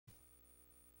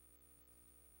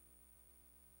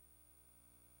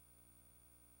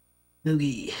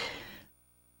Okay.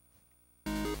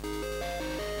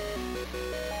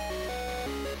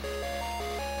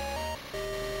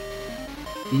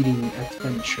 Beating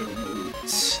adventure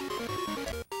modes.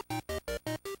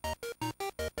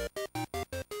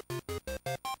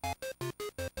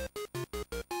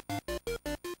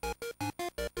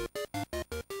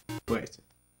 Wait.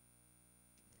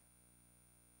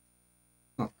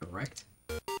 Not correct.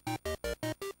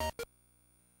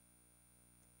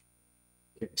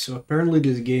 Okay, so apparently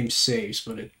this game saves,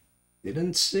 but it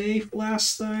didn't save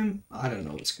last time? I don't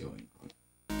know what's going on.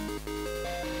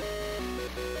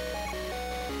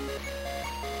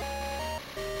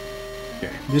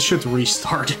 Okay, this should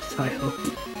restart it, I hope.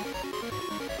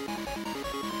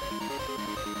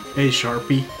 Hey,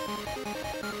 Sharpie.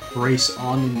 Race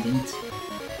on, indeed.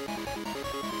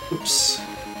 Oops.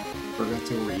 Forgot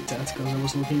to read that because I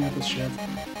was looking at the chat.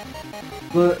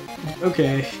 But,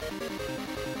 okay.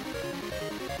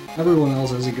 Everyone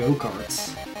else has a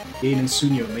go-kart. Gain and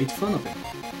Sunyo made fun of him.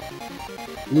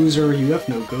 Loser, you have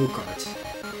no go-kart.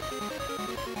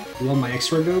 You want my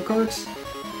extra go-kart?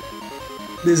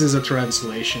 This is a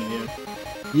translation, yeah.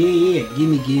 Yeah,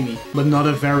 gimme gimme. But not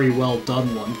a very well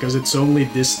done one, because it's only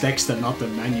this text and not the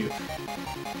menu.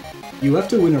 You have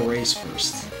to win a race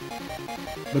first.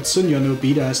 But Sunyo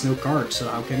Nobita has no kart, so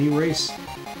how can he race?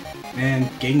 And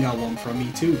Gang got one from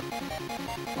me too.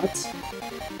 What?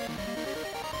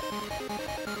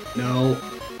 No.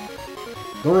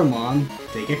 Doraemon,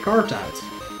 take a kart out.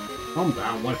 Calm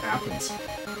down, what happened?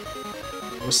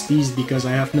 I was teased because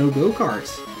I have no go-kart.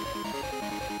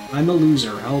 I'm a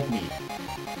loser, help me.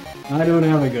 I don't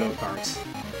have a go-kart.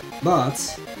 But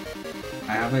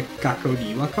I have a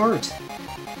Kakoniwa kart.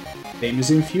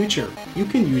 Famous in future, you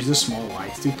can use the small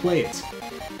light to play it.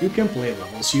 You can play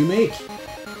levels you make.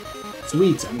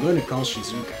 Sweet, I'm going to call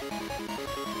Shizuka.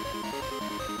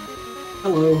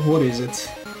 Hello, what is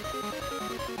it?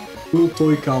 Cool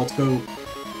toy called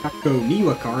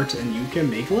Kakoniwa kart and you can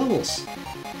make levels.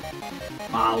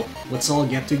 Wow, let's all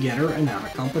get together and have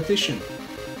a competition.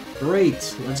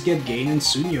 Great, let's get Gain and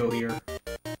Sunyo here.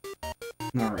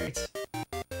 Alright.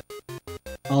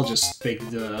 I'll just pick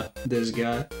this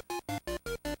guy.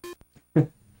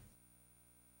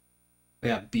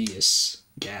 Yeah, B is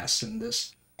gas in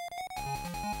this.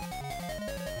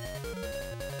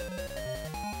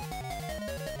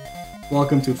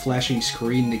 Welcome to Flashing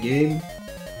Screen, the game,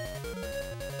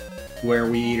 where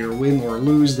we either win or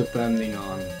lose depending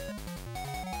on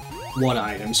what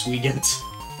items we get,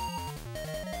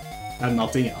 and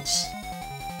nothing else.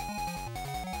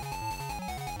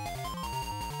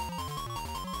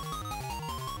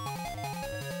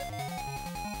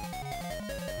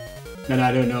 And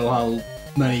I don't know how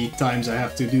many times I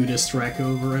have to do this track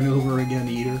over and over again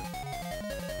either.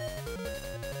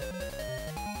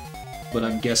 But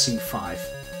I'm guessing 5.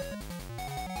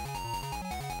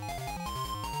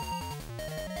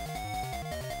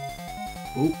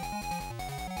 Oh.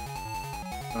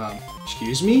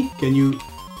 Excuse me? Can you...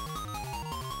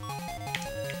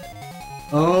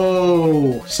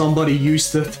 Oh, somebody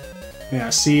used it. Yeah,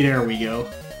 see, there we go.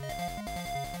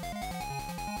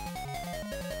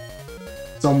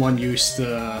 Someone used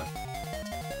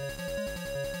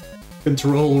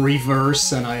control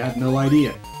reverse and I had no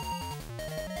idea.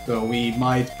 So we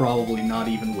might probably not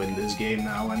even win this game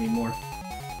now anymore.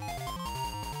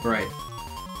 Right.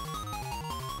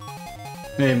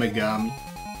 Hey Megami.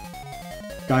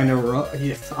 Kinda rough.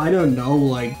 I don't know,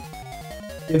 like...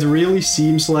 It really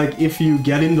seems like if you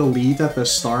get in the lead at the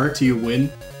start, you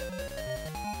win.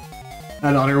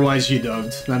 And otherwise you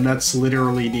don't. And that's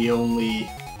literally the only...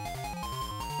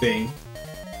 thing.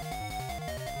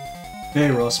 Hey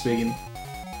Ross Biggin.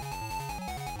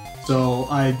 So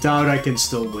I doubt I can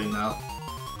still win now.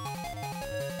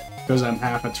 Because I'm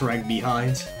half a track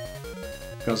behind.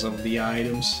 Because of the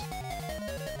items.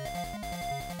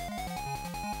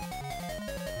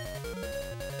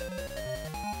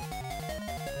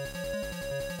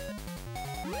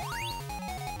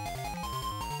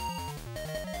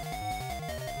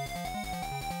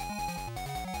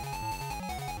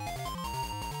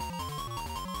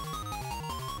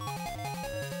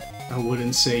 I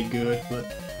wouldn't say good, but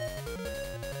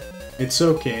it's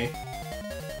okay.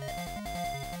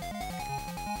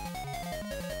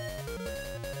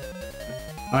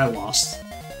 I lost.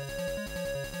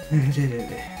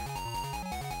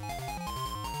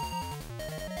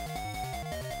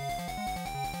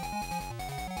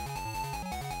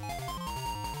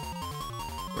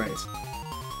 Right.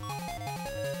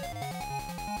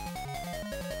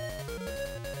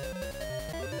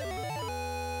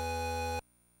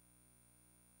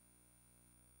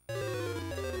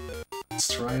 Let's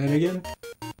try it again.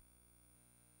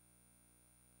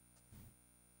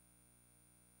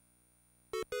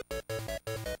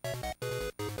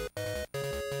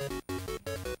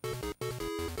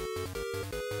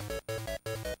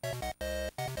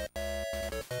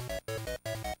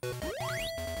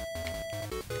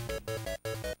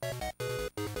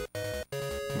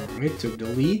 Alright, took the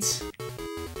lead.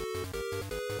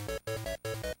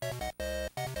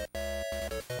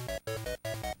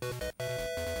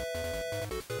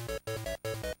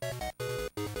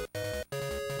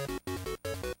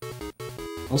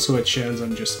 Also a chance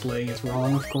I'm just playing it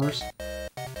wrong, of course.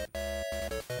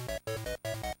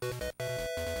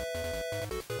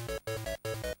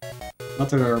 Not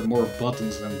that there are more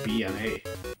buttons than B and A.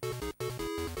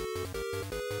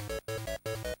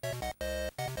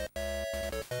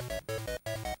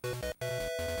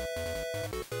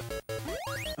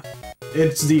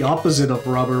 It's the opposite of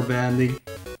rubber banding.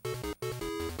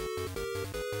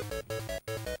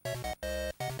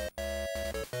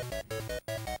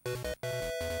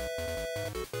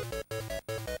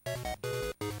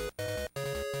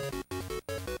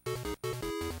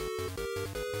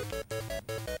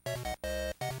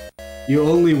 You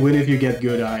only win if you get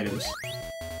good items.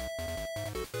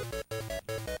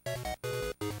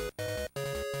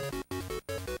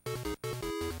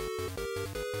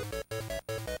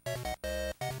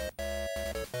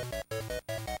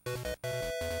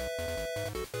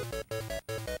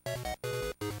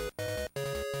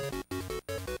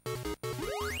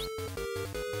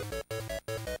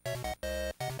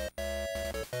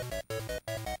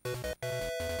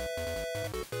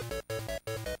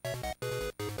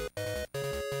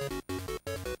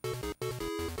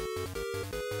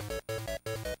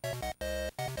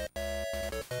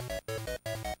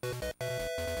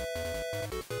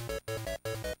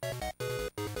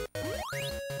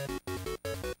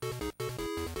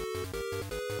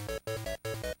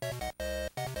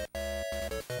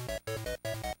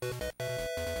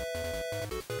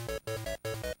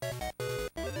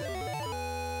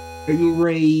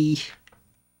 Hooray!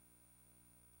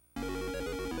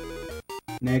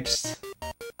 Next.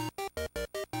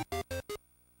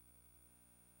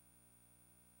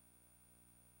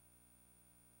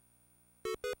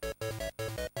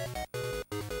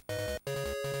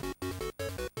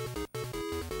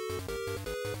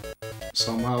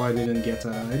 Somehow I didn't get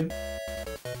that item.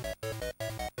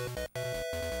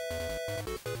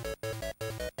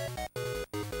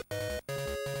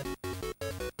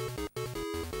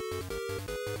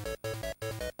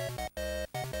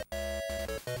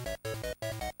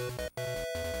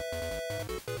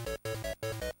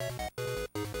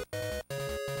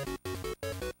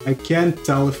 I can't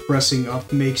tell if pressing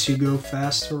up makes you go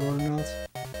faster or not.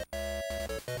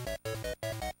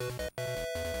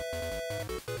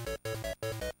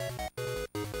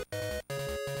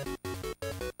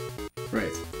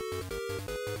 Right.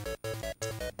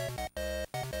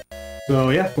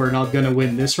 So yeah, we're not gonna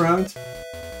win this round.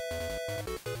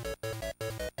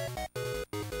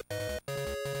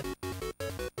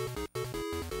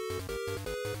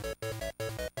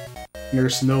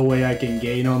 There's no way I can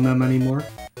gain on them anymore.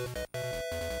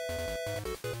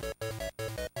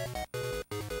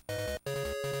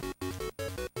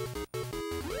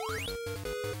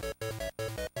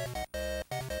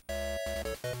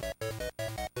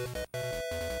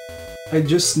 I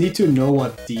just need to know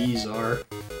what these are.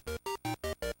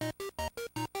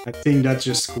 I think that's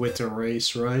just quit the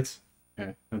race, right?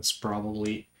 Yeah, that's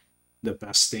probably the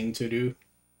best thing to do.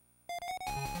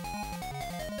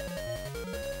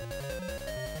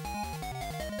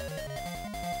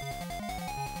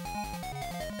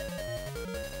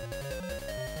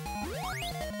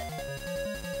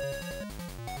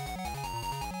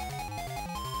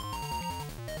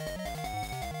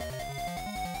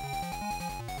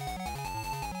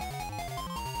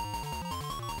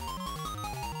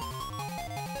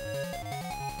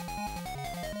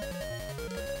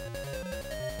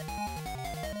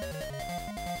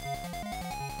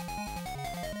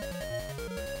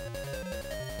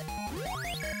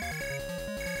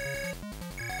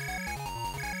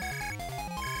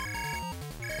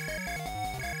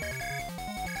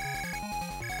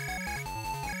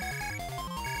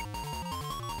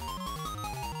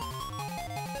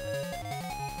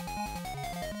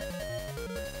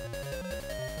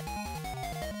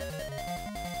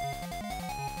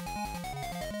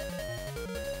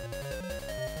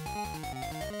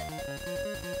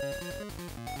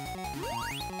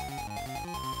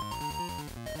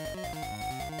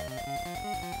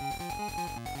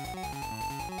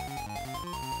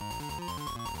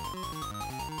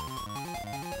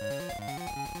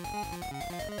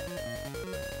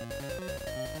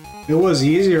 It was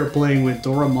easier playing with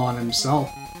Doraemon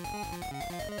himself.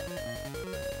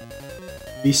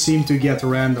 He seemed to get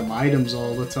random items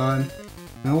all the time.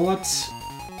 You know what?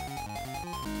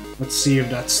 Let's see if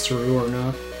that's true or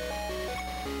not.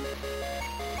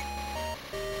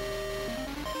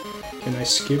 Can I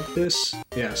skip this?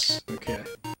 Yes, okay.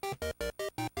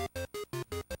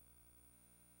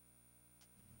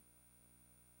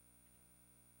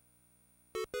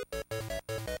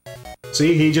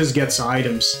 See, he just gets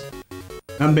items.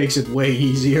 That makes it way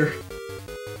easier.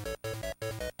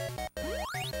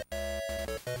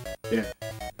 Yeah.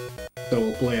 So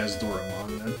we'll play as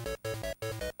Doraemon then.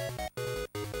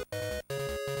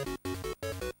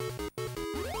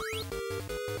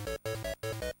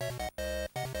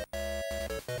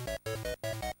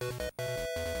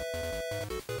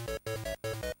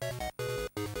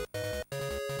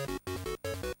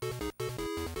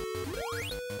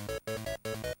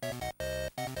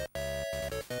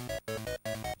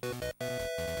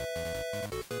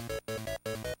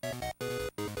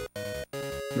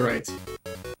 Right.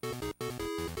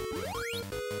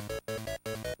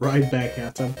 Right back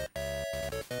at him.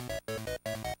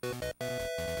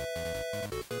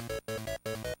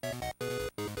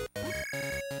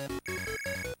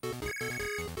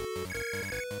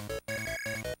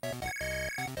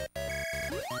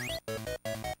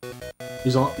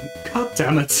 He's on. God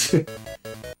damn it!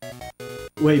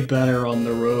 Way better on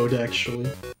the road,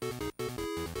 actually.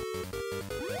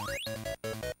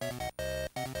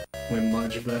 Way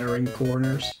much better in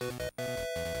corners.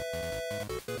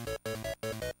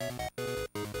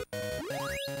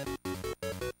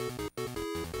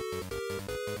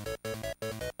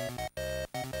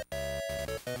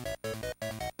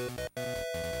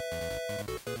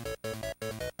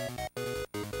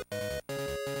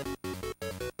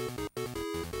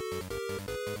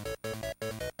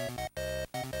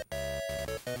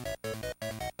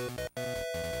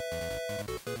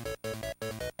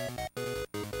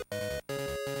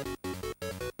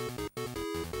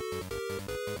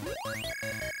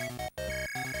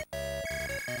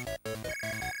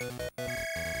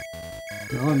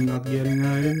 No, I'm not getting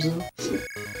items though.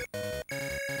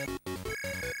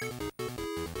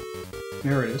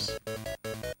 There it is.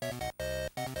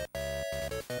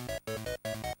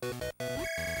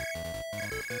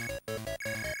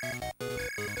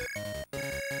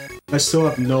 I still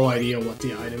have no idea what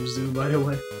the items do, by the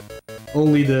way.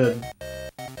 Only the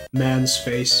man's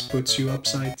face puts you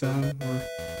upside down, or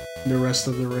the rest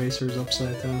of the racers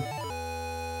upside down.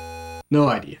 No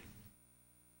idea.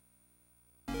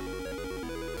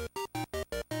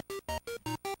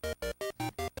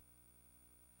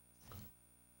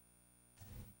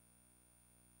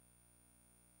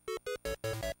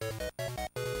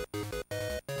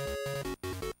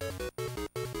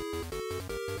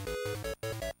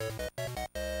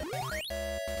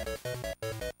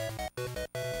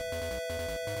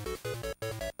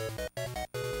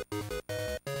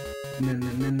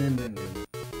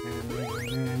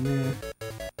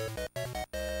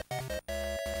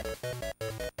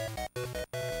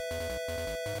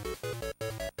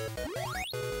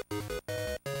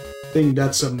 I think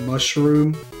that's a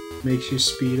mushroom. Makes you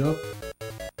speed up.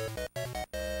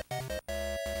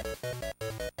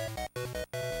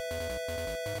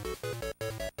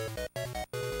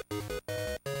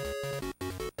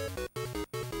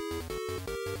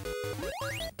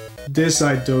 This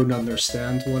I don't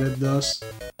understand what it does.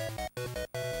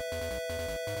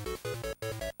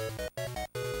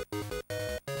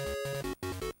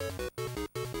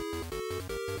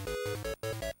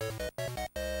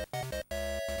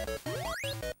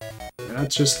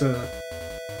 That's just a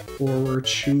forward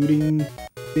shooting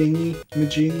thingy,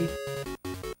 majiggy.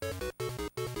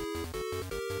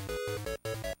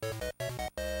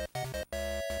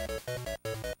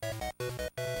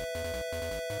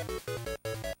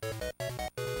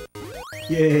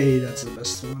 Yay, that's the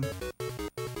best one.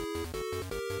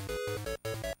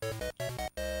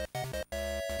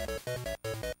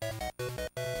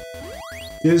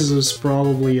 This is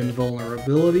probably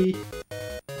invulnerability.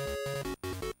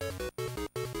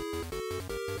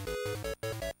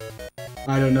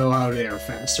 I don't know how they are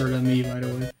faster than me, by the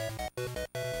way.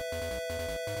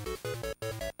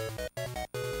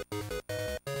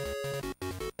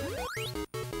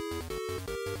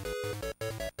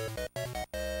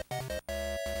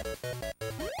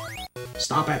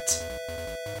 Stop it!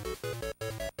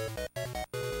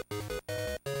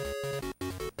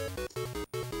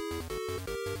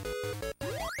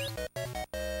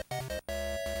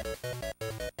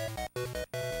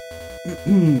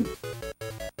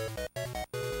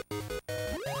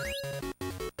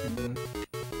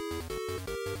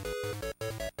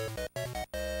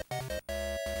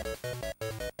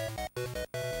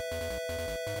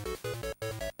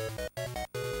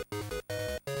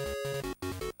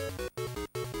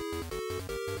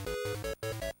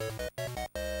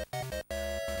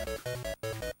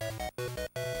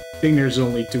 I think there's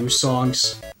only 2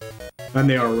 songs, and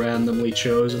they are randomly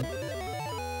chosen.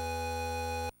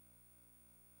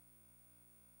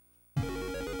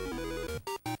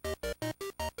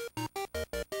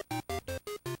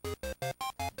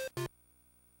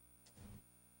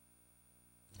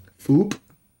 Foop.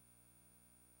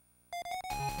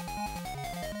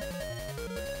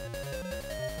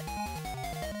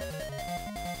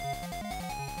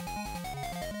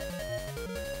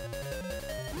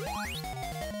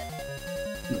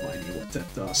 No idea what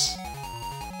that does.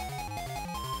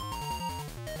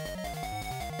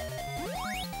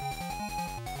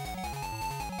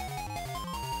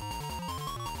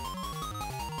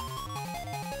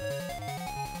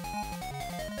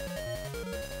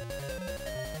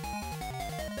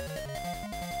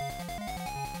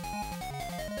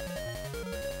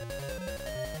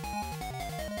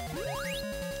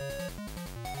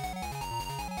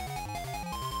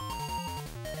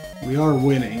 We are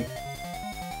winning.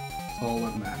 That's all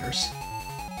that matters.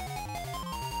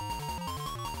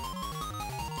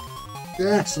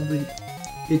 Yeah, something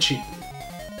itchy.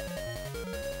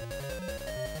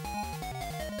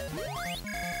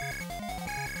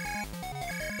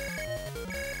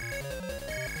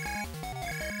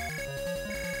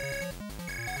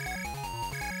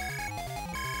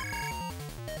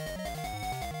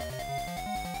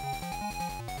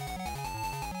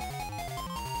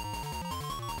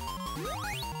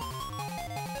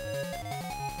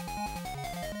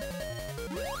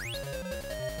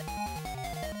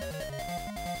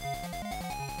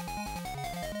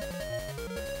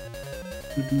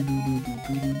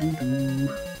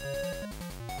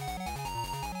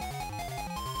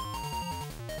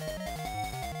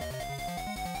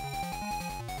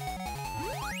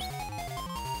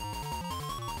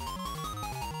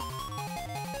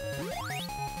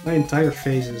 My entire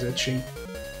face is itching.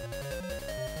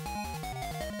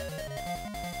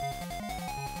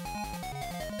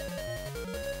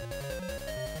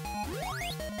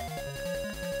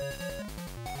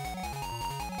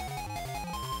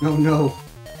 Oh no.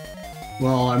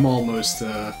 Well, I'm almost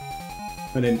an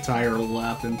entire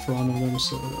lap in front of him,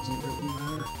 so it doesn't really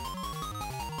matter.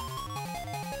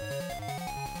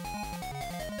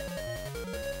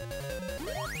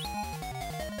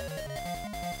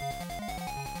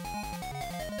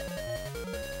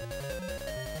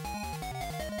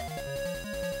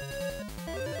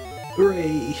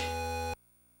 Hooray!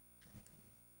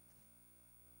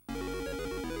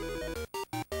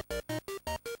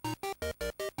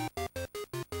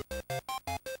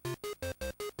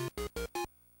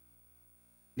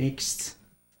 Next.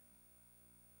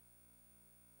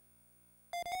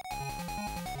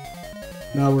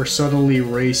 Now we're suddenly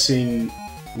racing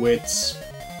with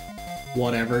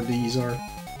whatever these are.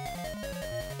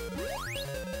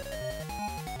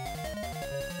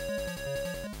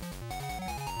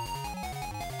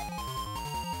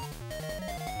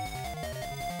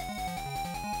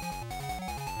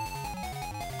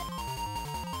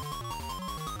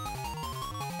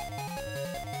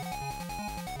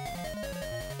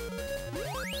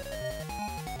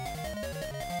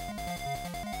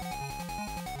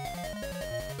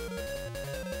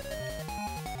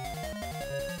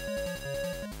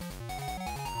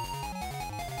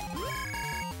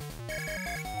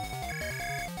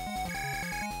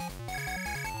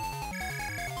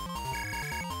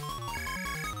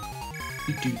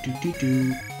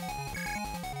 Do.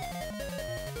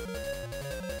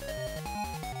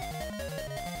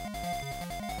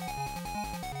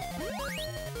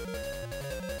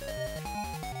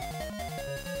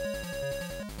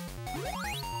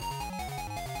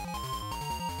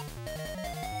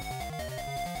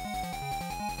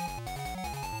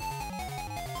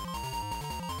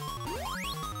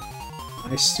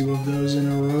 Nice, 2 of those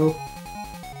in a row.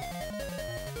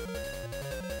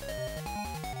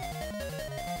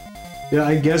 Yeah,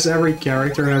 I guess every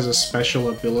character has a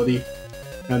special ability,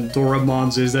 and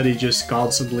Doraemon's is that he just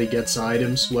constantly gets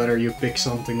items, whether you pick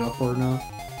something up or not.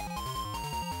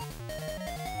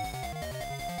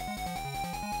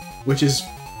 Which is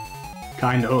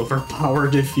kinda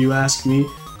overpowered if you ask me.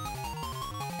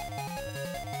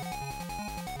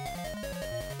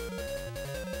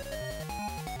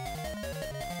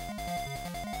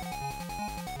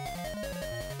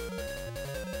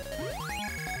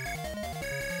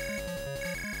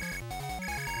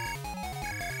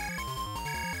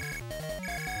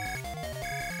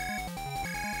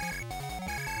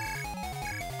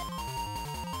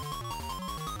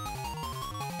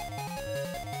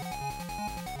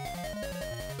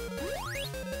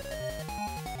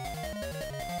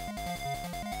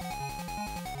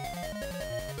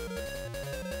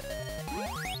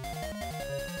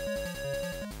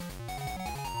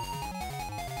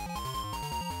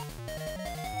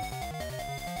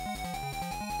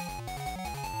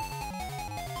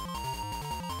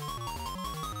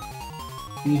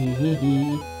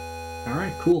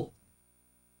 Alright, cool.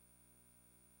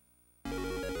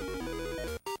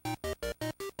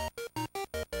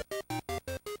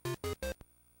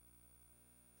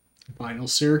 final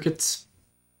circuit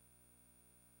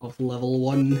of level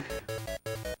 1.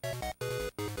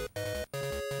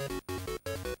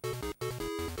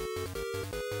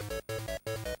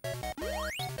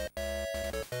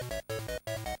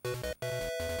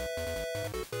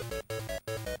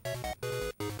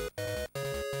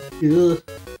 Ugh.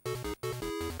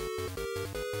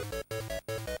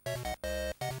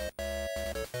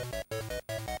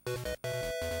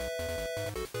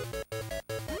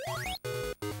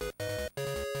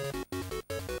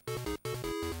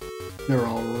 They're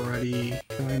already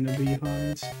kind of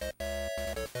behind.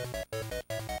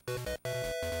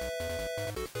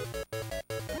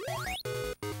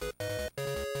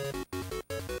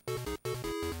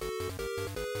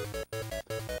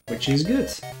 Which is good.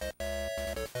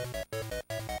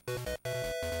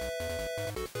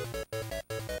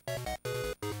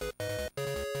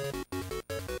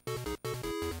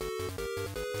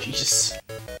 Jesus.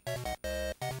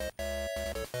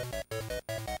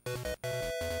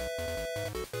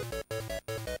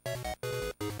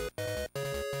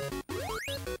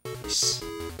 Nice.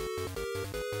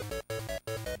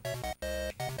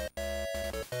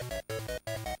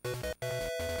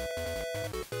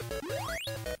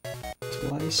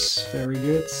 Twice, very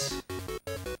good.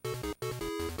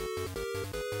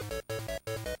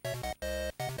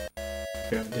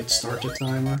 Yeah, I did start the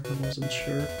timer, I wasn't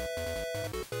sure.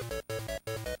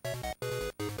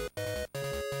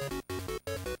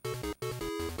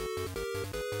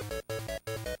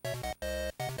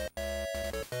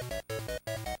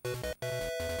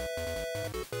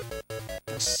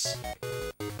 Yes.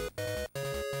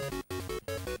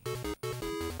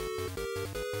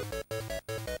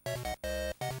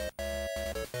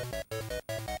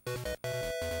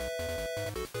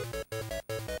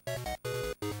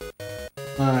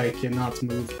 I cannot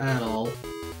move at all.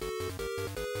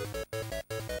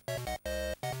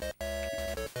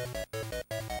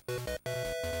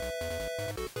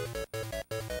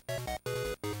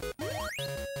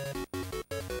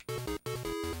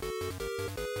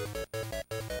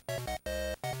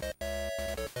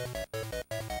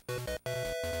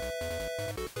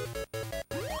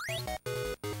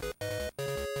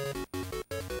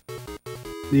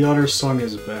 The other song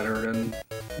is better than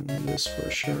this for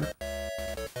sure.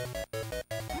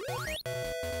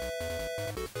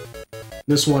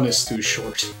 This one is too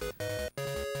short.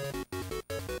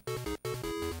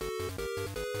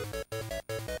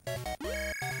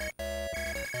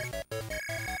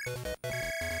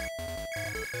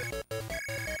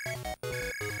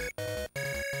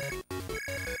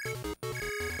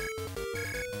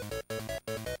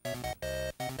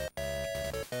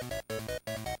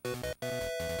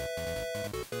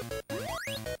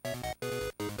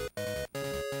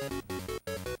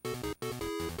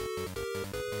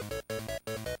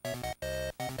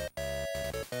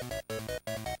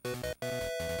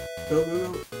 Go,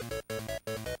 go, go.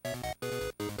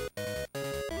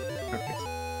 Okay.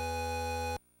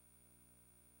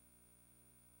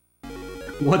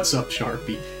 What's up,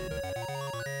 Sharpie?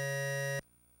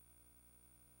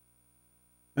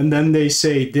 And then they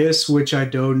say this, which I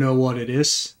don't know what it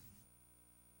is.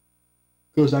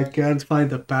 Because I can't find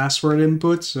the password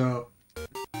input, so...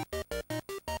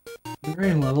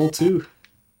 Alright, level 2.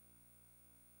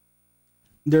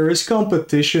 There is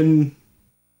competition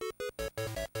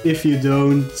if you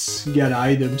don't get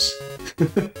items.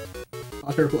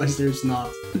 Otherwise there's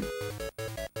not.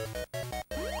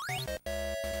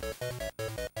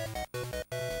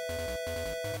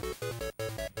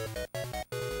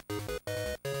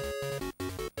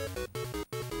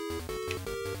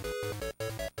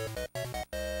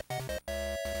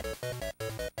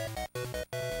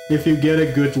 If you get a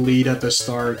good lead at the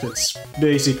start, it's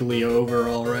basically over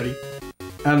already.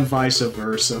 And vice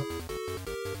versa.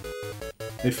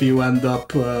 If you end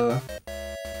up in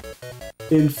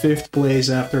 5th place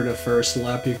after the first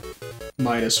lap, you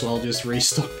might as well just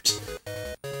restart.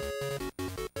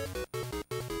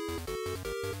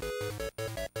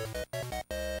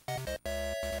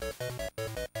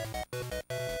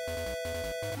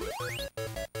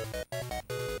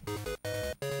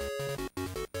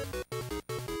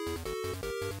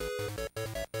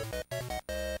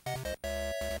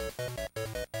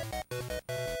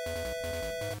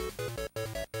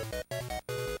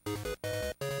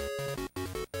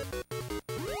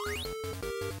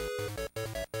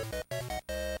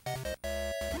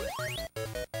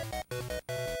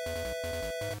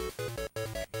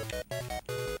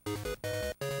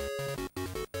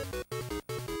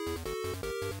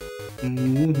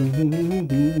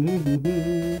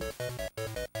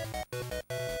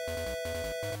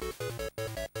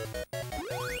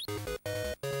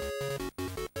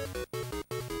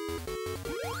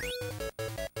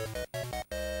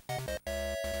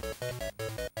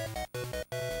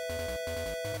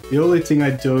 The only thing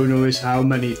I don't know is how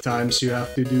many times you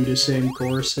have to do the same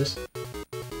courses.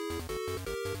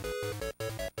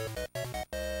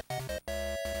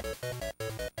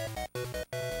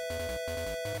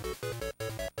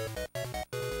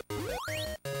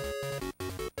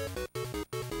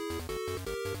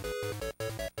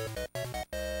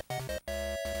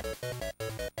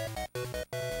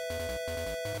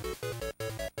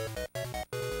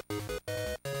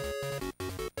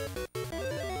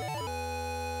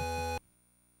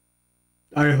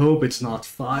 I hope it's not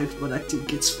 5, but I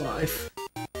think it's 5.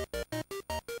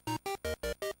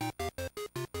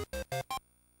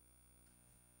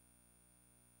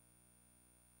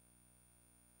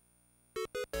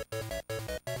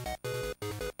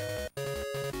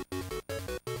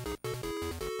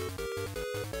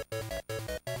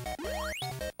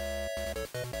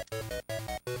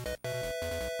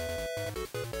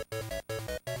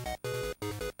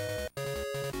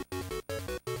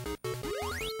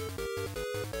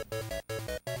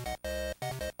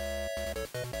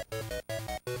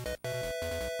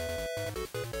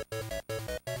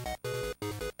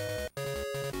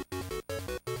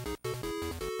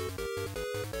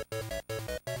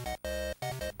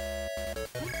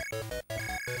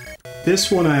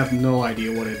 This one I have no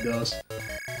idea what it does.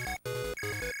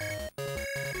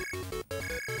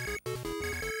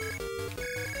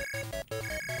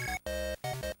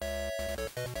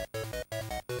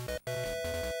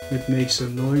 It makes a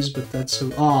noise, but that's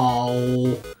so—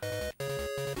 oh.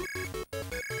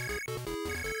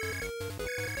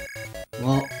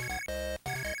 Well,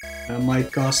 that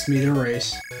might cost me the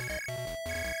race.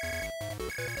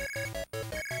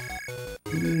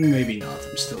 Maybe not,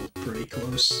 I'm still pretty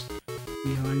close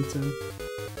behind him.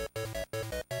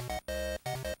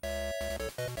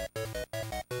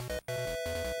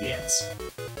 Yes.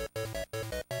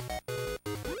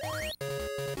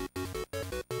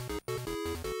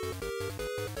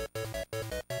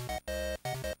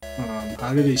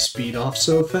 How did he speed off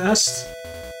so fast?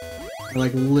 I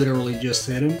like literally just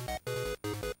hit him.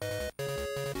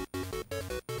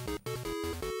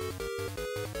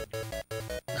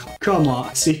 Oh, come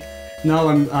on, see, now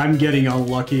I'm getting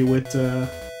unlucky with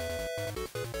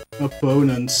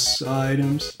opponents'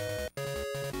 items.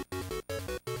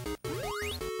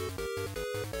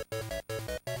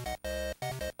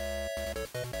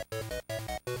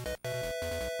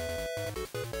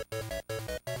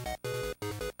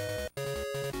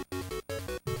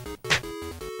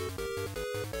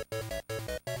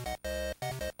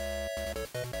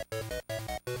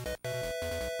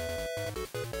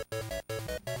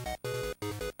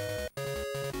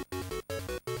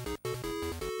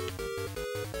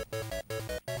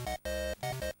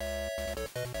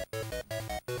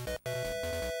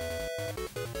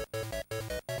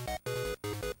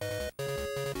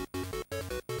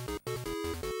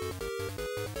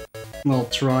 I'll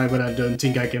try, but I don't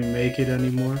think I can make it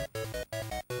anymore.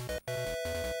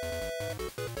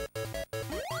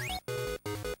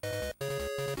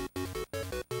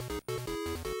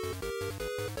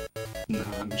 No,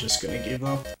 I'm just gonna give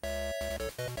up.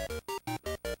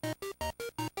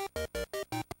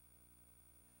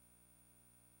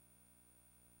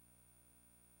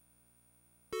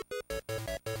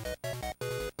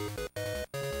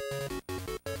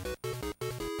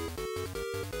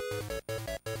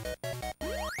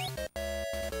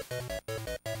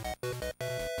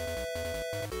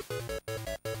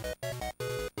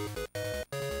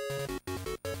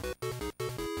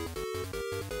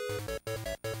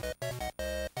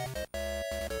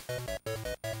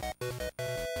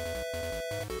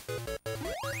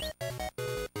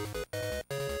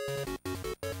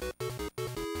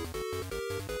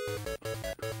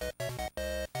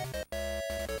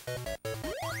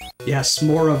 Yes,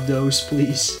 more of those,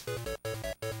 please.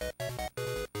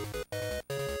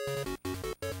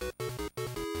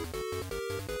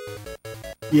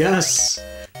 Yes!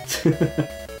 I'm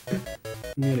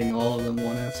getting all of them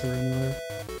one after another.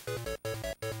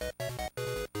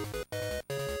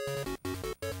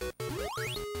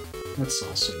 That's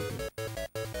also good.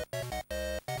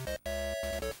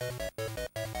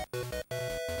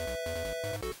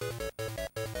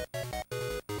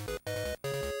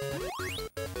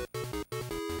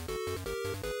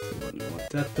 So what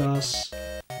that does.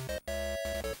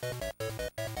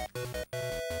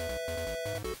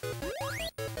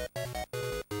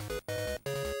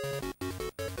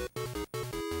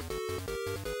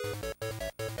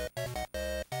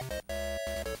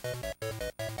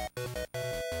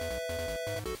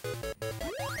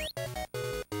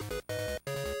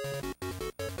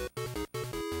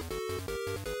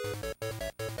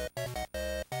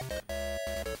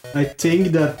 I think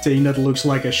that thing that looks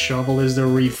like a shovel is the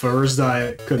reverse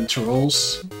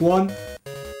controls one.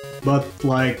 But,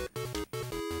 like...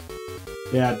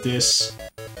 yeah, this...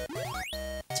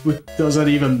 does that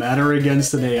even matter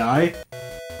against an AI?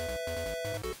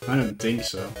 I don't think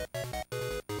so.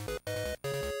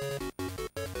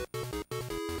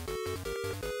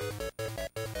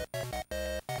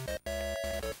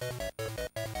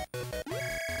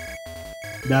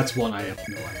 That's one I have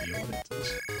no idea what it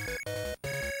is.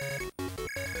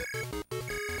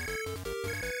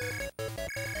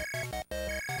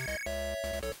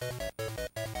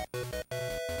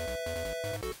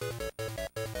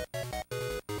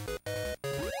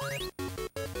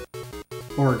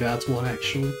 Or that's one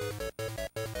actually.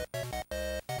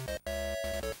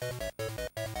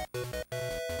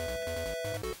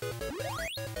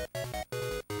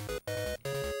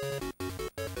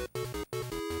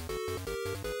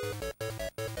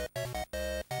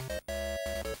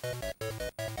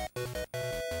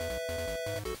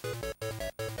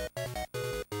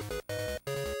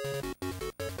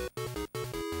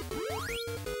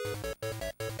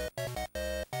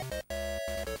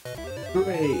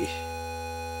 Hooray!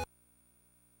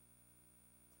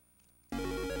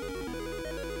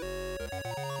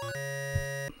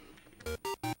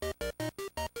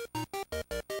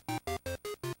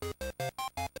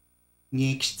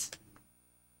 Next.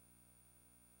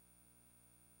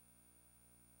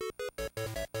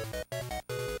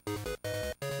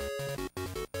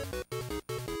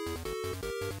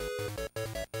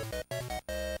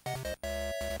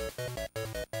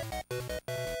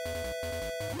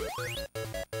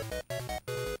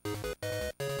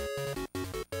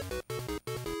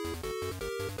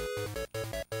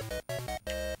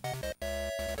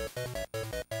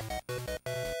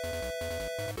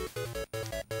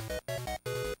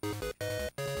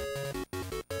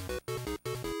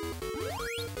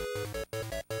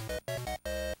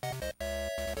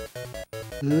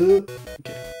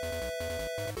 Okay.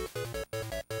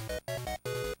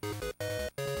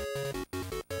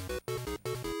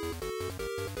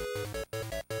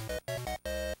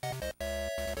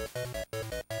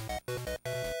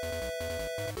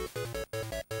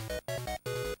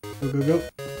 Go, go, go.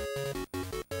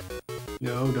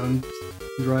 No, don't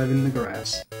drive in the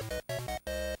grass.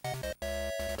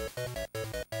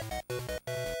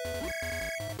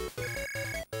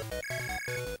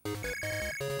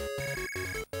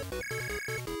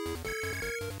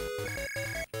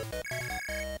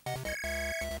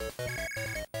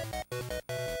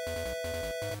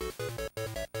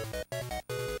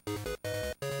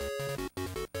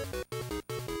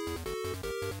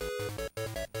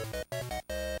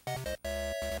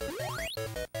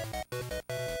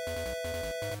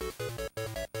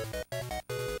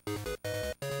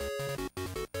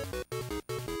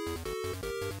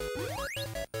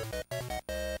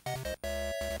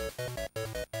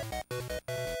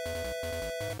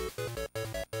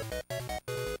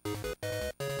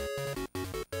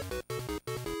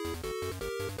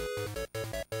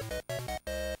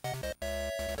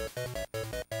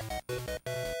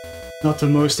 Not the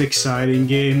most exciting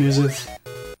game, is it?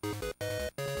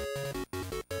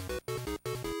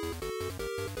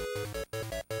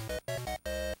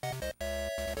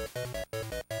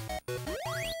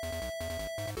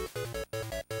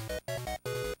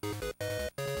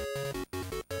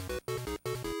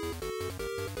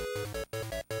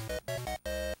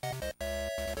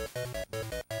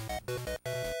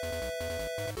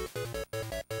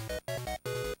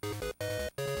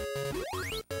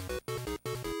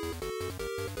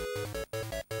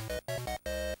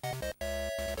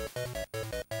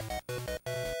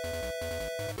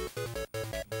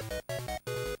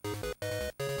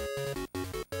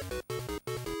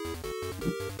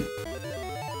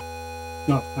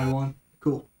 No, I won.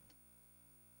 Cool.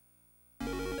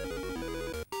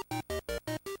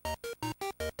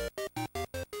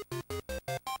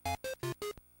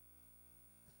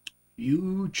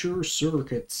 Future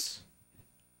circuits.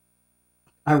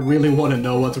 I really want to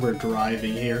know what we're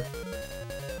driving here.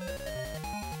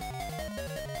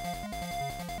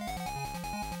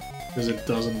 Because it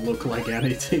doesn't look like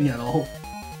anything at all.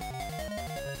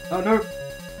 Oh no!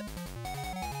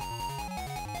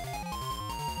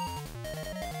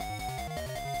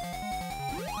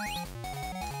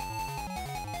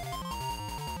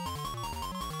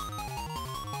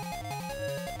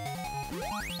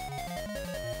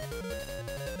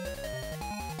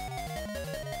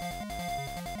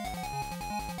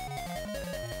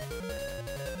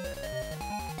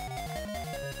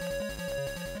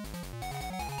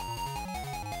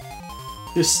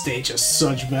 This stage has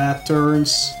such bad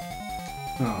turns.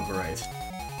 Oh, great.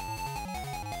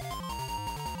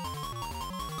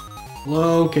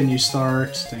 Hello, can you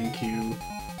start? Thank you.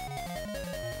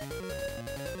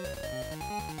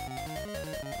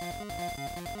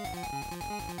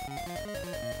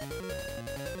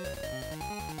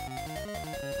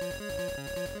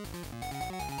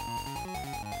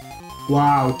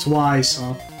 Wow, twice,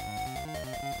 huh?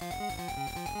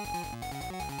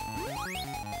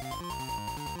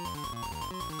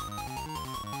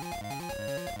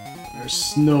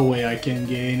 There's no way I can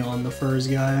gain on the first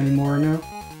guy anymore now.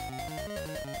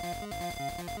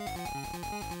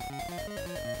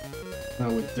 I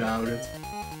would doubt it.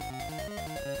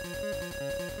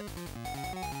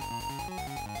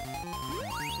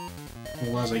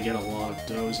 Unless I get a lot of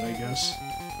those, I guess.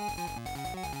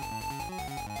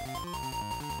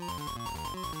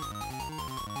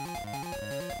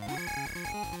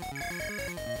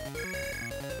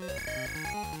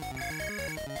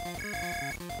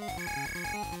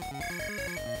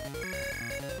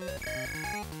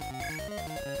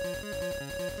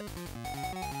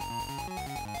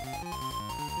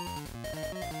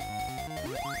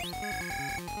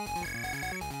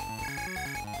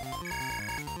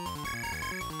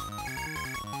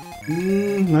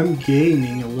 I'm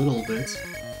gaining a little bit.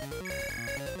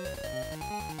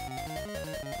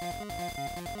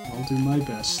 I'll do my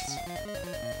best.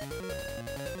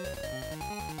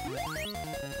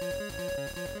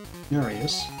 There he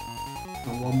is.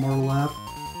 And one more lap.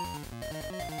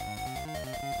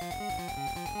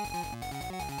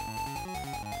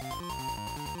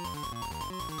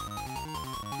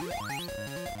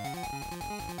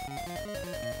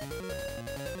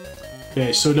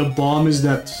 Okay, so the bomb is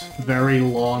that very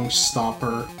long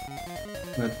stopper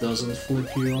that doesn't flip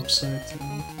you upside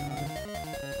down.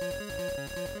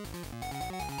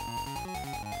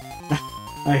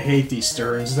 I hate these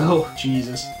turns though,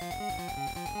 Jesus.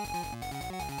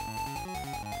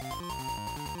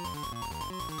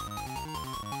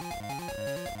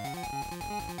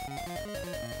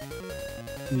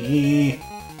 Yeah.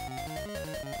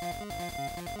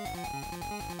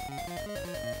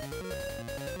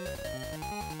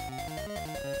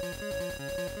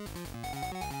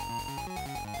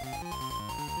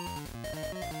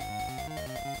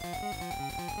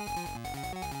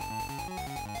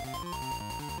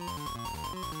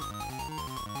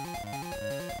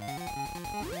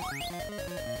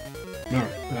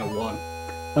 Alright, I won.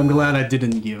 I'm glad I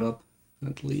didn't give up,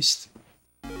 at least.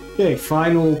 Okay,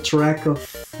 final track of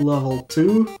level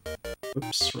 2.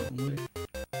 Oops, wrong way.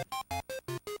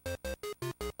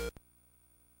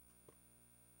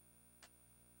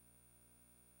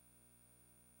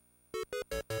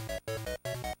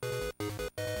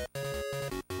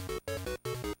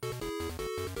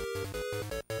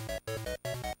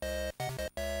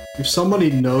 If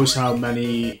somebody knows how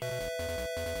many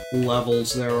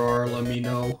levels there are, let me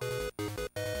know.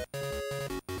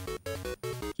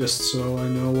 Just so I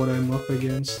know what I'm up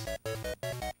against.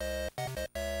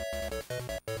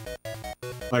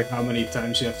 Like how many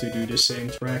times you have to do the same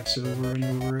tracks over and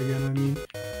over again, I mean.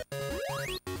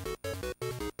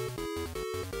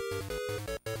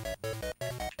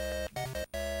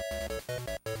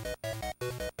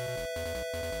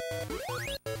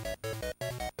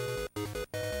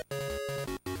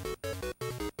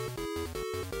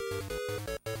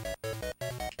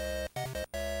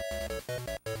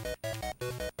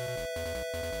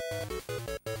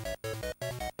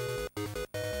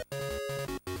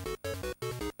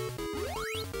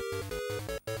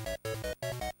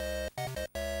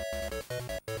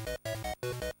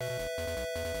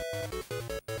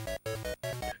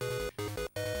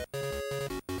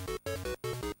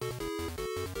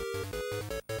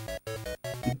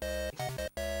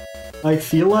 I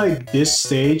feel like this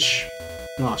stage,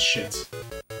 oh shit,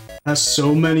 has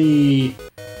so many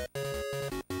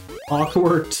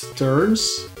awkward turns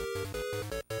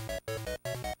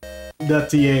that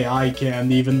the AI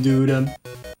can't even do them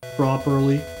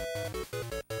properly.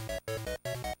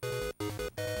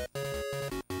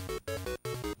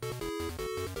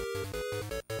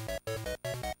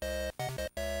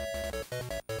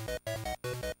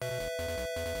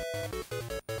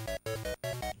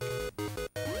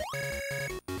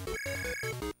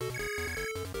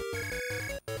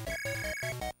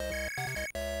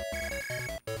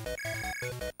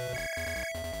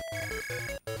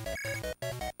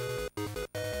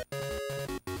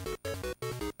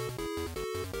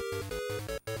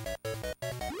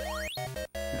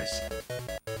 Nice.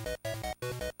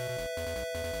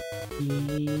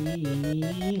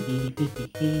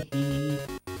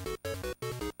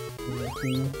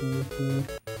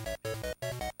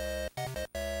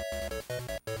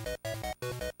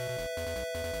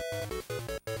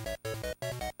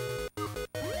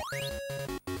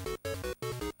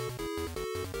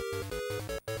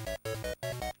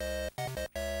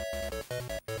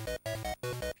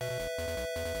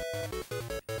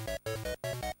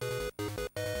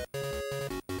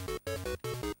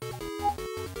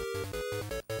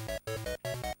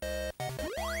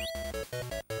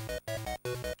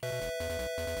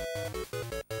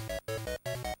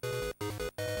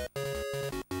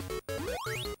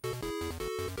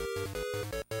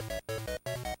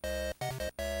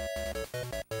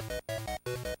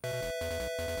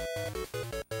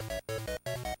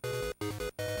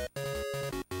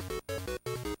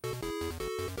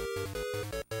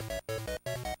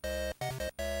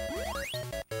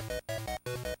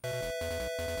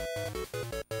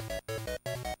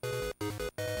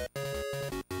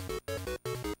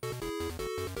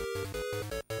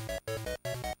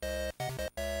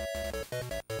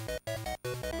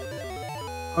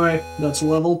 Alright, that's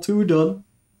level 2 done.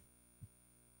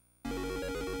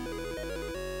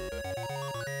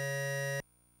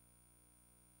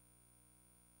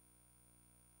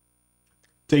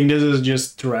 Think this is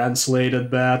just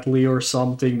translated badly or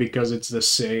something because it's the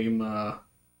same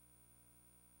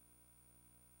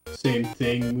same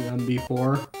thing than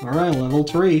before. Alright, level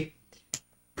 3.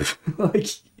 Like,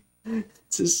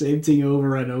 it's the same thing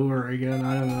over and over again,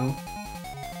 I don't know.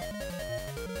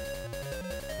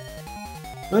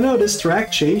 Oh no, this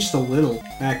track changed a little,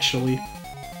 actually.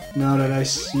 Now that I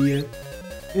see it.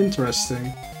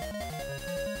 Interesting.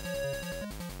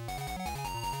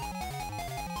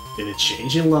 Did it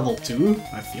change in level 2?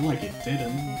 I feel like it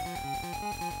didn't.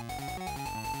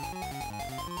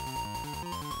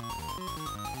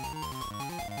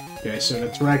 Okay, so the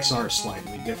tracks are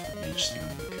slightly different each time.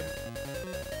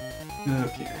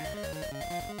 Okay. Okay.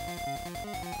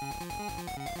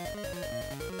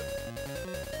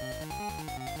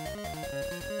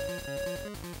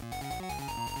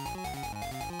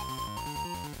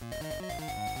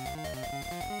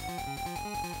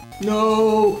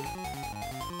 No!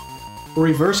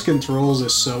 Reverse controls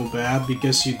is so bad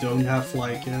because you don't have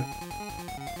like a...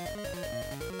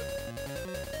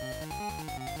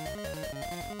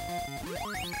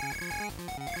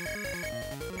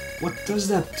 What does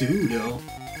that do though?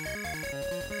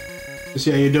 Because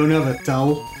yeah, you don't have a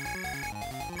towel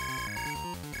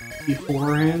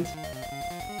beforehand.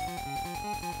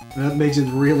 And that makes it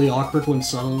really awkward when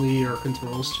suddenly your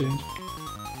controls change.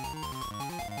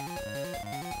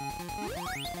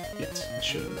 Yes, I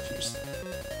should have refused that.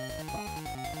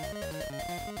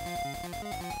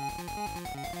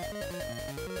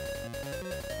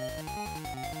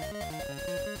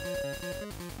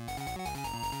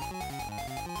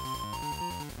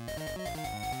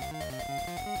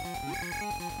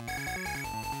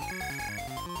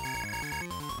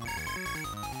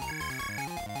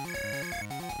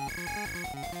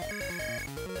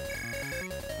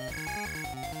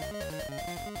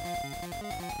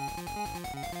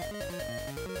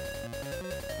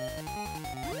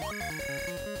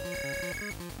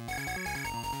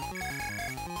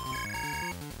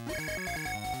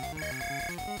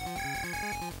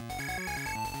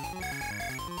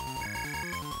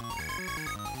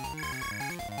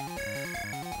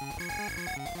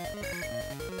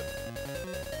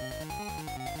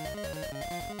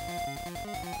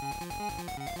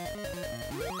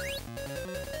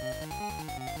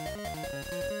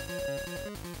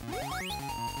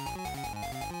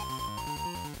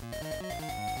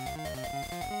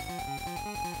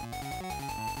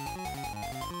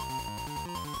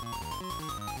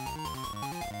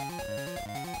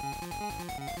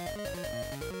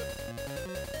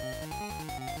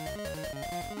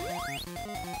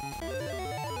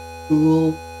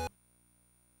 Cool.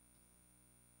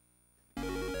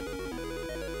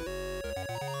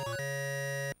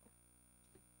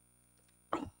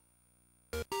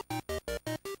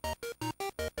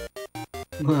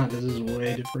 Wow, this is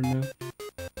way different now.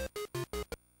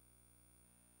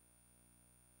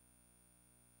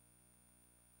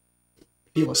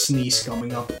 Feel a sneeze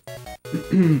coming up.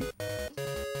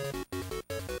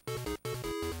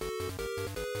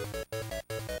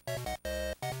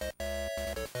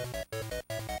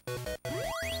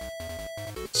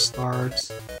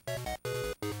 Start.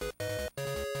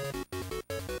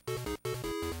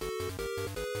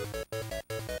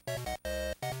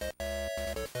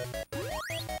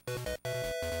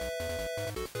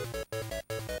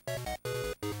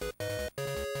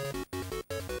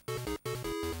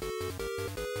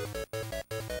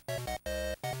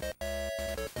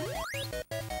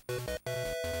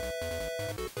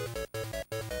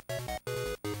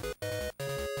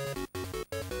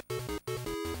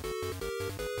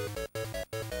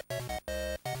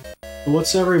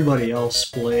 What's everybody else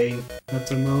playing at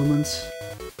the moment?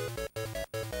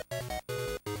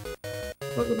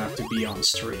 Doesn't have to be on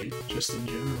stream, just in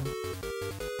general.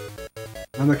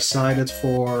 I'm excited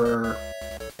for...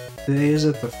 Today is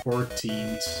it the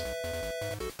 14th?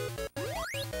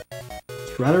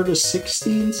 It's rather the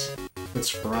 16th? It's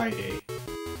Friday.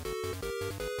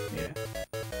 Yeah.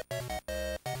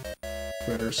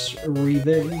 Shredder's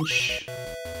Revenge.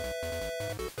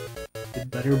 It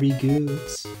better be good.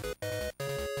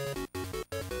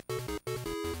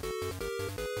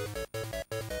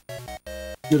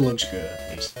 It looks good,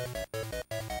 at least.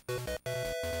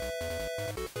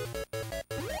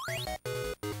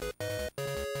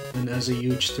 And as a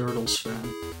huge Turtles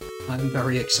fan, I'm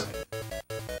very excited.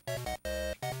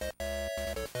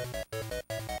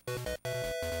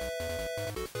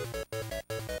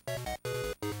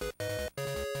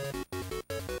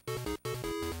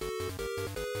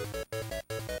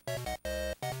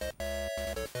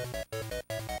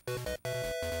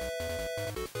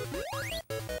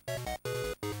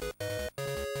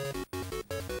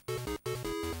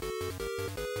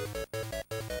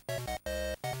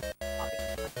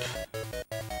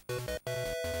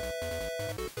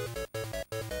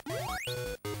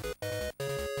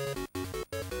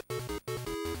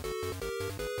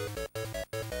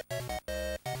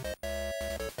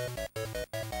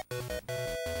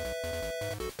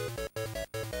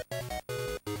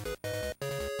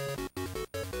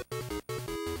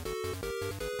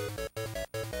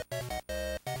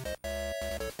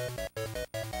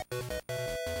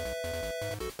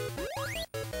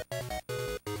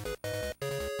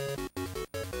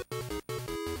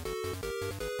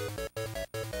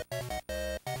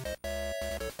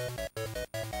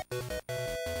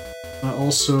 I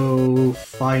also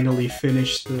finally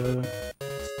finished the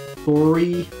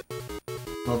story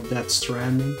of Death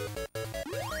Stranding.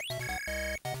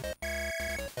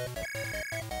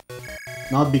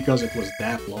 Not because it was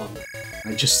that long.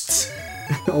 I just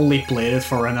only played it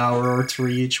for an hour or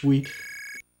 3 each week.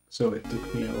 So it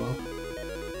took me a while.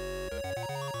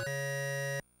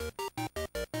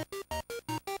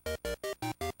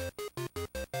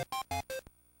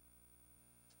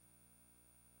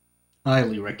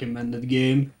 Highly recommended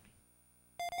game.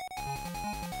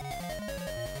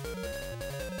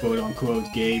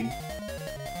 Quote-unquote game.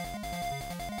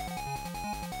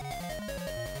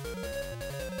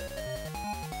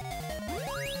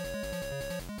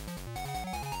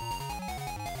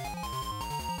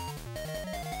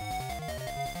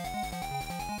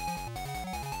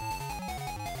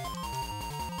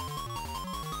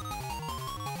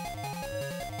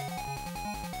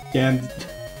 And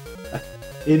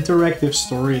interactive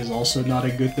story is also not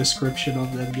a good description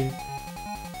of that game.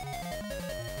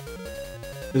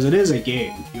 Because it is a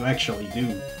game, you actually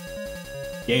do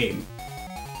game.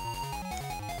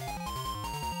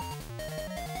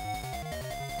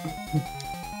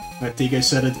 I think I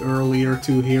said it earlier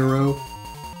to Hero.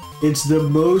 It's the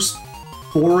most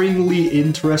boringly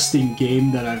interesting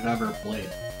game that I've ever played.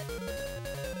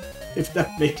 If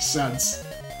that makes sense.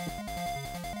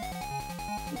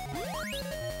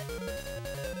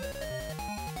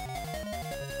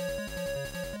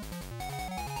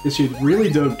 Because you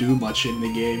really don't do much in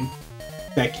the game,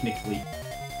 technically.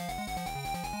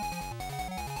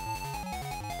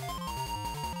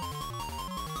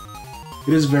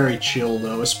 It is very chill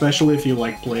though, especially if you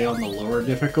like play on the lower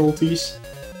difficulties.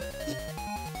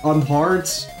 On hard,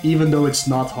 even though it's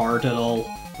not hard at all,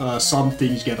 some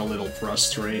things get a little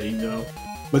frustrating though.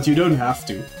 But you don't have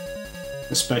to.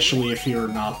 Especially if you're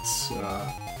not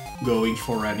going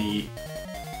for any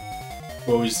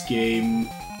post-game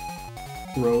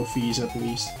trophies at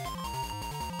least.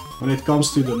 When it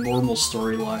comes to the normal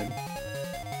storyline,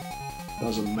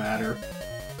 doesn't matter.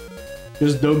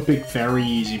 Just don't pick very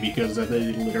easy because then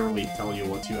they literally tell you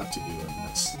what you have to do and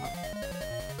that's not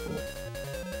cool.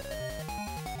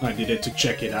 I did it to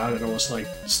check it out and I was like,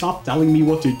 stop telling me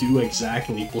what to do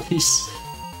exactly, please.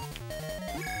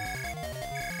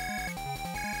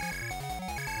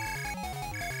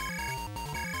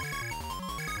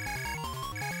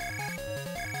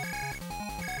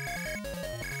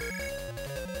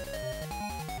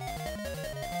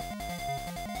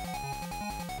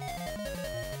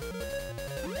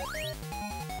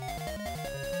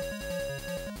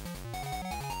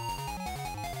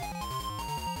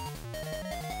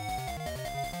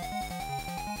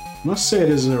 Must say it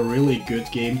is a really good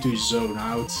game to zone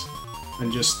out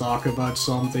and just talk about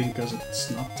something because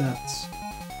it's not that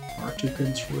hard to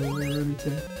control or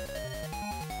anything.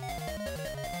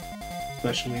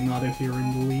 Especially not if you're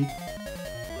in the lead.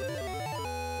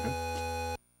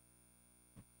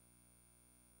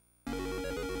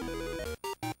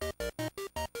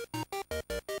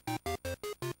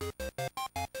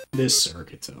 This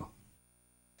circuit though.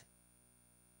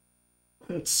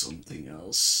 That's something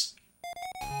else.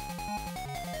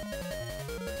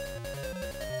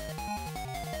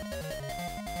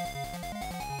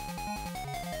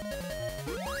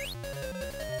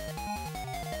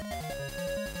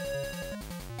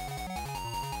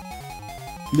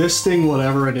 This thing,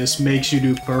 whatever it is, makes you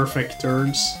do perfect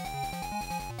turns.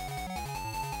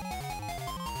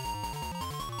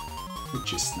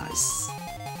 Which is nice.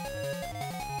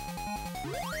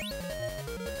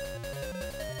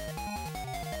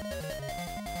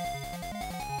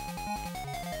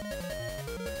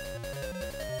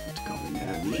 It's coming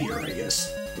at me here, I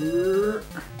guess.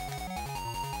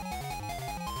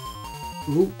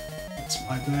 Ooh, that's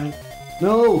my bad.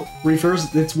 No!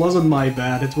 Reverse, it wasn't my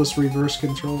bad, it was reverse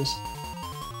controls.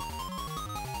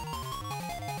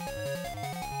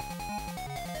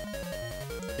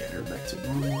 Get her back to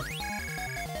normal.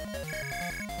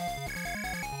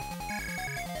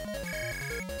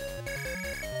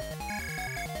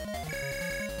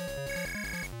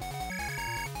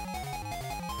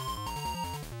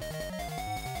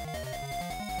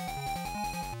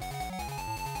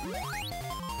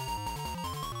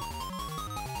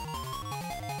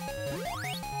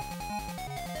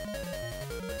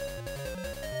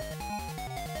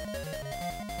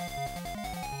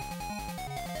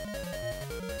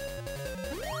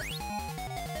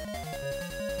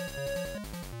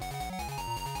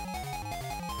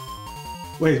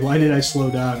 Wait, why did I slow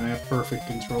down? I have perfect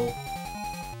control.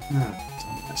 Ah, it's a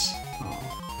mess. Oh.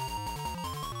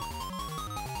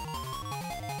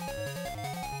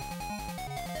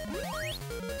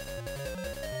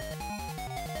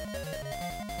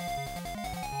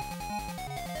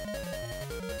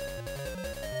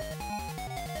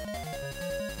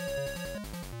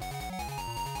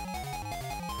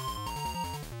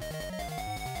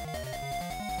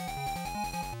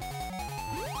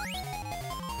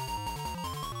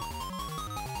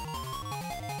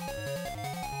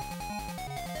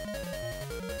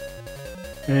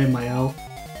 Hey, Mael.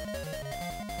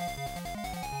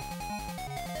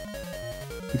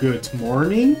 Good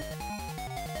morning?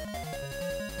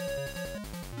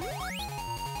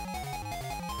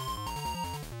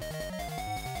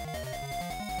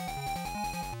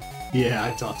 Yeah,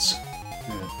 I thought so.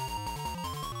 Yeah.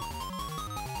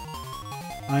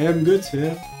 I am good,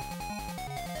 yeah.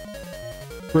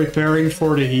 Preparing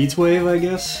for the heat wave, I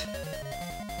guess.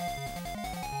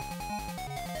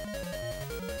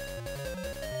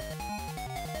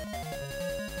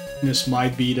 This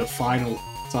might be the final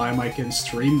time I can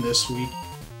stream this week.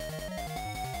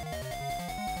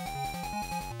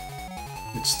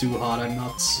 It's too hot, I'm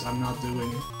not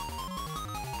doing it.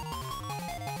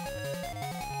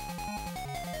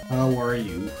 How are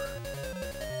you?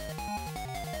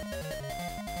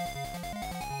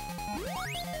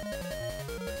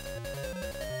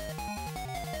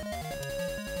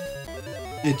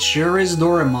 It sure is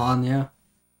Doraemon, yeah.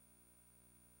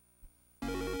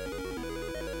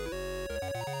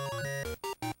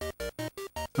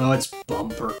 Oh, it's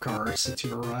bumper cars that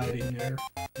you're riding there.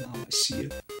 Oh, I see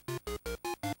it.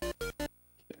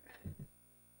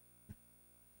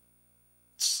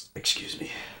 Excuse me.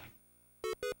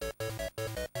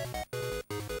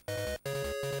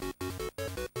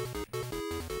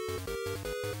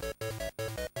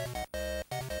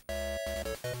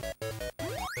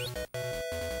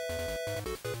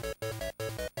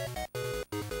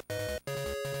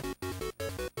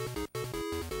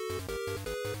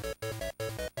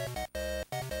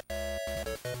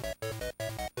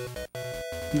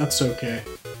 That's okay.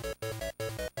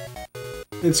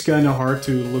 It's kinda hard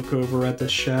to look over at the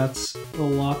chats a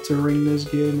lot during this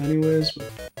game anyways,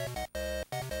 but...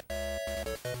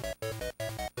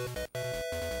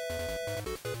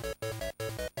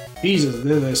 Jesus,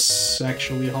 this is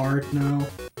actually hard now.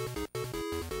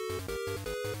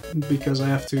 Because I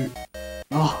have to...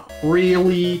 Oh,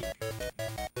 really?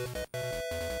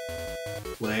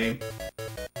 Lame.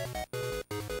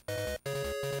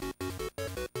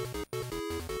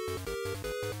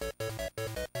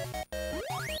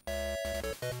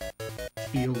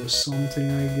 Deal with something,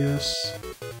 I guess.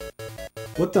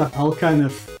 What the hell kind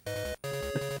of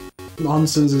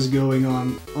nonsense is going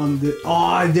on the...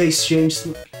 Oh, they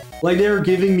changed... Like, they're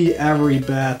giving me every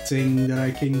bad thing that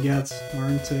I can get,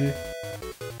 aren't they?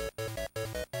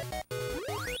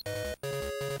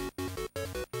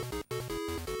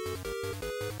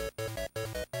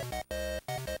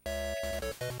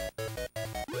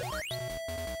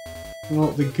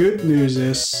 Well, the good news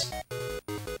is...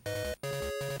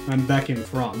 I'm back in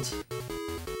front.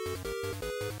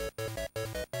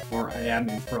 Or I am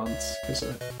in front, because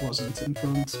I wasn't in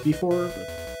front before, but...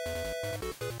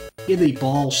 Give me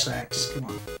ball sacks, come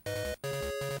on.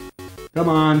 Come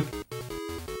on!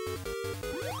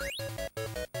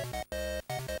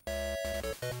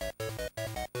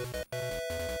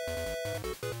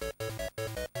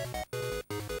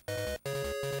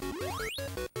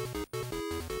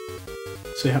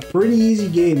 So yeah, pretty easy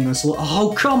game.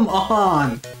 Oh, come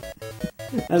on!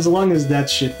 As long as that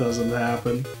shit doesn't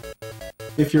happen.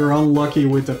 If you're unlucky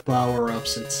with the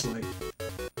power-ups, it's like...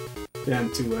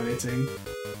 Can't do anything.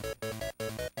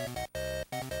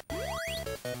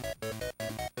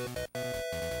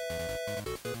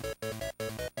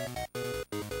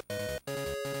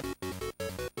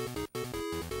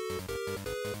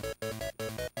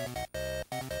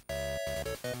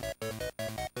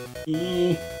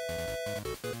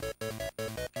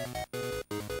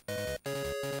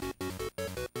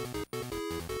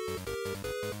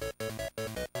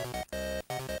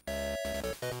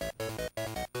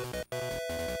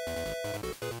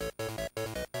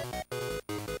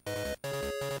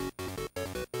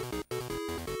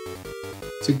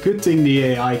 It's a good thing the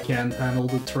AI can't handle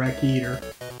the track either,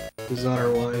 because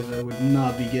otherwise I would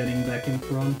not be getting back in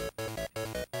front.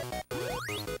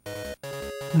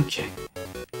 Okay.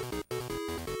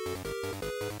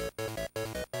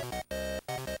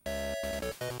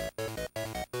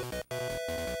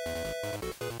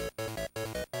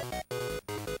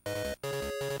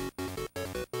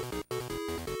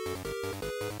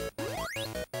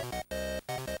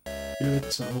 Good,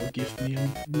 that will give me a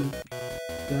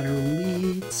better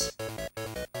leads.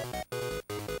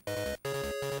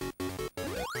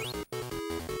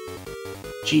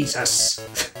 Jesus!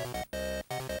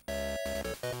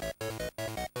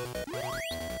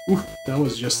 Ooh, that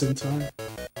was just in time.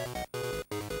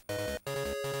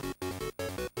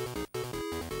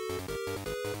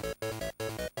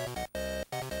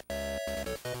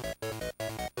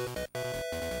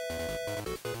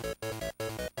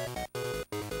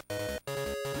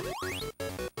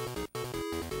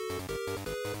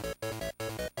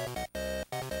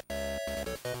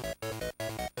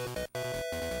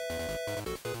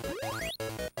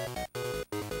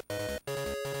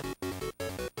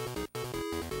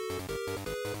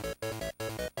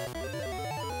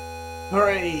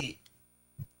 Alright.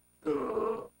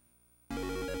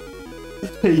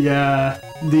 Yeah,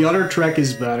 the other track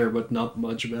is better, but not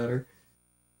much better.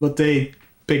 But they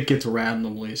pick it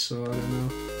randomly, so I don't know.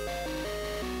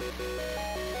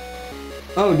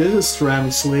 Oh, this is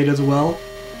translated well.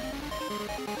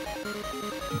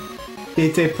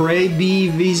 Te pray be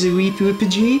vis-a-vis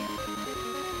PUBG?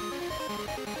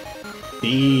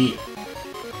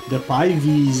 The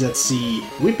Pivies at sea,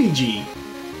 WPG.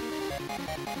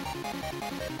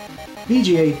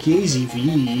 VGA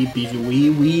KZV,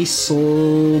 BVWE, we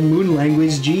soul, moon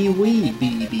language G, we,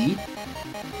 BB.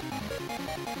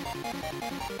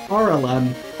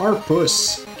 RLM,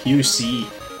 RPUS, QC.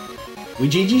 We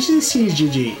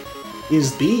GGCGG,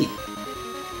 is B.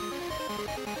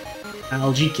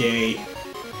 LGK,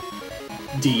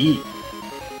 D.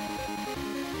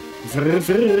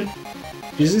 VRVR,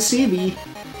 GZCB,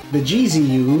 the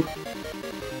GZU,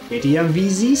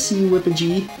 ATMVZC,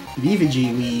 WPG, VVG,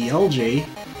 we, LJ,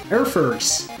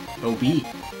 Airforce, OB.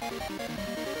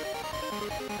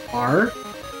 R,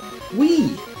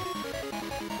 we.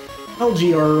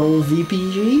 LGRO,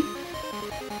 VPG,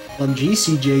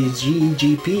 GCJG,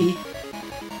 GP.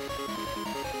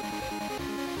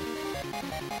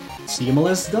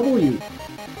 CMLSW,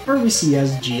 RVCS,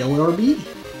 GLRB.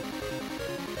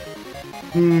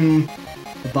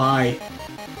 Bye.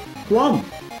 Guam.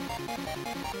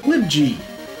 LibG.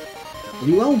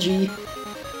 WLG.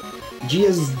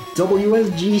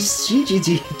 GSWSG,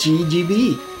 GGB.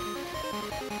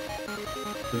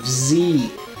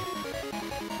 Z.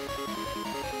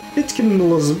 Pitkin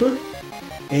Lisb.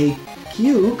 A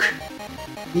Cuke.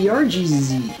 ERGZ.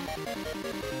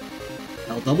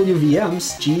 LWVMs,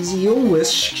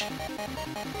 GZOWish.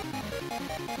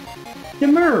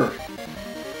 Timur.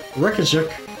 Rekachuk.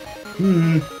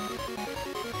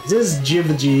 This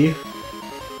GivG.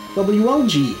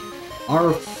 WLG.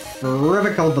 R.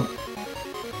 Ferrivical.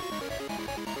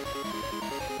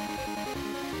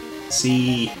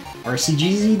 C.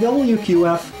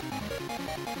 RCGZWQF.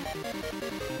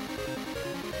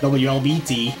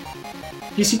 WLBT.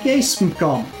 GCK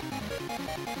Smcom.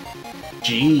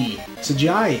 G.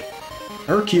 Sajai.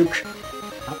 Urkuk.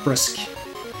 Aprisk.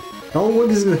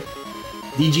 Elwigs.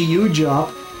 DGU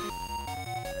job.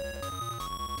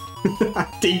 I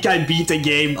think I beat the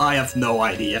game, I have no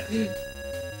idea.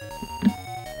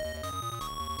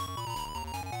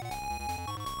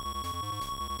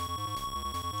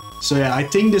 So yeah, I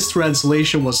think this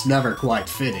translation was never quite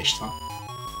finished, huh?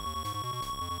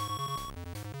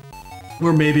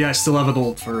 Or maybe I still have an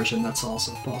old version, that's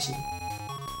also possible.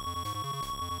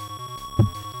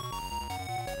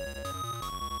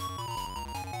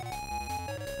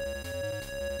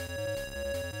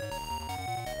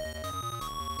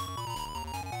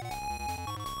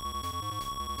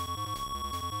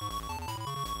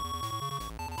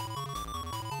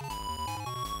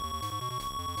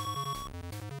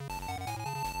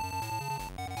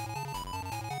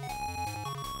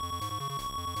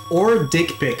 Or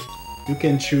dick pic. You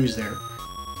can choose there.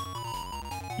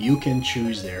 You can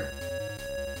choose there.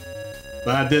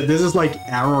 But this is like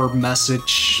error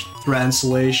message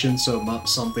translation, so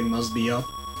something must be up.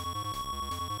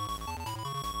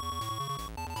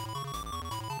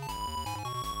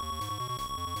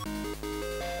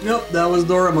 Nope, that was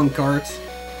Doraemon Kart.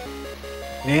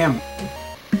 Damn.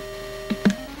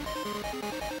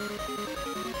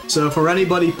 So for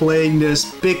anybody playing this,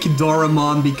 pick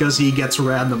Doraemon because he gets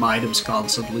random items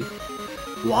constantly.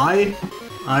 Why?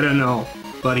 I don't know,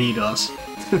 but he does.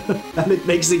 And it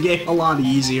makes the game a lot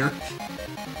easier.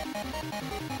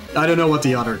 I don't know what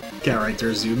the other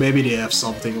characters do. Maybe they have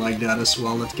something like that as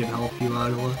well that can help you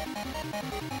out a lot.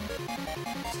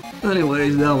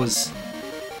 Anyways, that was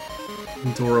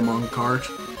Doraemon Kart.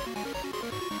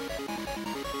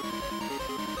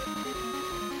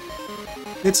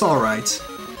 It's alright.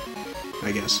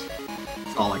 I guess.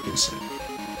 That's all I can say.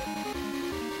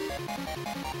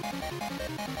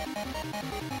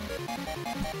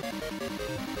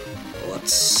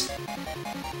 Let's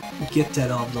get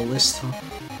that off the list, huh?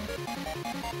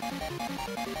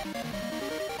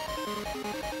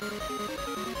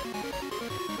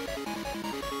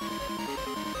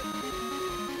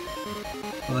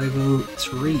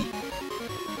 $503.